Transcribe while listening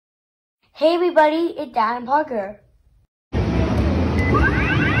Hey everybody, it's Dan and Parker. I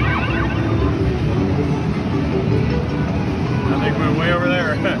think we're way over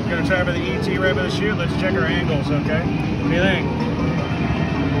there. Gonna try for the ET right by the chute. Let's check our angles, okay? What do you think?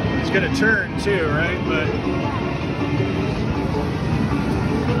 It's gonna turn too, right? But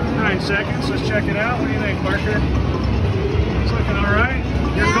 9 seconds. Let's check it out. What do you think, Parker? It's looking all right.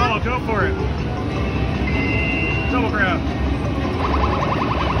 Your call. Go for it. Double grab.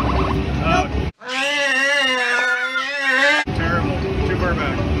 Terrible. Too far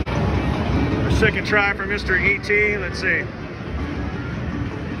back. Our second try for Mr. ET. Let's see.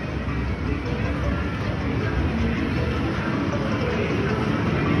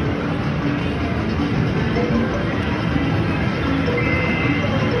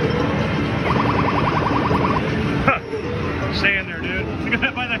 Stay in there, dude. Look at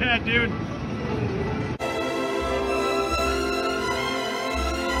that by the head, dude.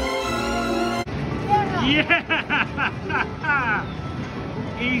 Yeah!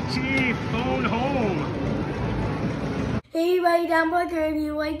 ET phone home. Hey everybody, Dan Parker. If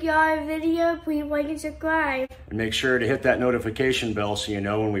you like our video, please like and subscribe. And make sure to hit that notification bell so you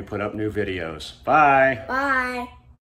know when we put up new videos. Bye. Bye.